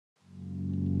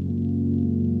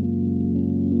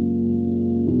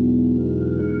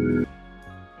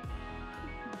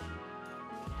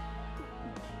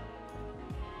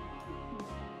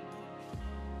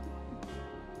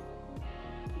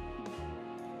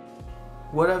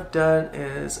what I've done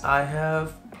is I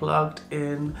have plugged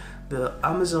in the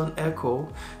Amazon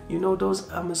Echo. You know,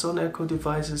 those Amazon Echo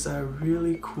devices are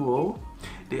really cool.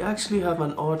 They actually have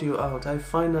an audio out. I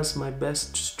find that's my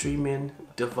best streaming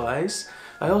device.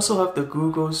 I also have the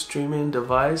Google streaming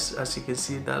device, as you can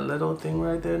see that little thing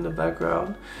right there in the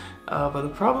background. But the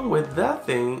problem with that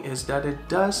thing is that it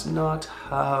does not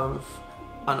have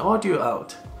an audio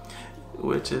out,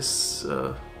 which is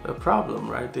a problem,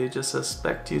 right? They just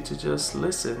expect you to just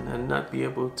listen and not be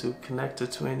able to connect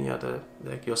it to any other,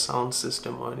 like your sound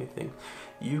system or anything.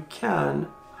 You can,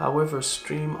 however,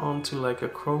 stream onto like a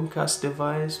Chromecast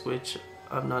device, which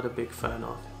I'm not a big fan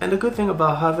of. And the good thing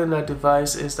about having that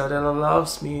device is that it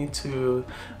allows me to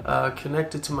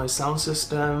connect it to my sound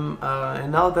system,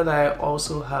 and now that I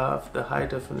also have the high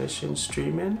definition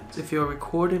streaming, if you're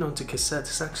recording onto cassette,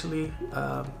 it's actually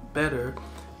better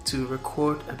to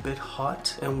record a bit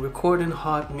hot. And recording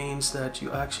hot means that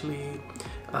you actually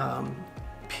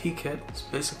peak it. It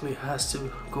basically has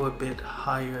to go a bit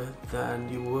higher than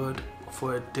you would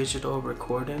for a digital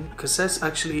recording. Cassettes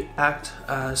actually act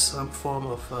as some form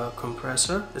of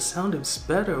compressor. The sound is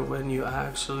better when you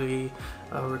actually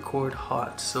record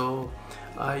hot, so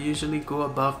I usually go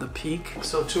above the peak.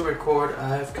 So to record,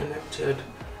 I've connected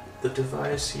the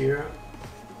device here,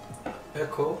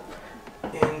 Echo,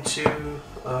 into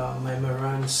my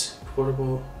Marantz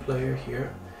portable player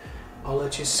here. I'll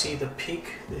let you see the peak.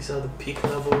 These are the peak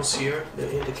levels here. The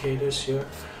indicators here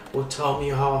will tell me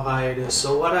how high it is.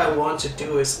 So what I want to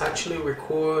do is actually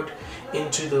record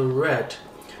into the red.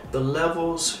 The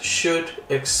levels should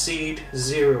exceed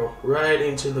 0, right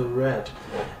into the red,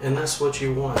 and that's what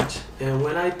you want. And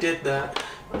when I did that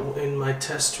in my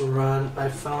test run, I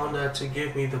found that to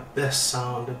give me the best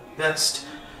sound, the best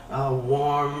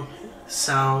warm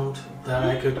sound that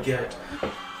I could get.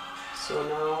 So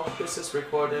now this is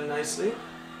recording nicely.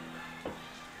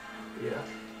 Yeah.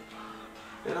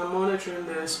 And I'm monitoring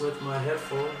this with my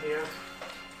headphone here.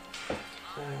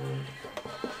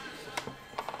 And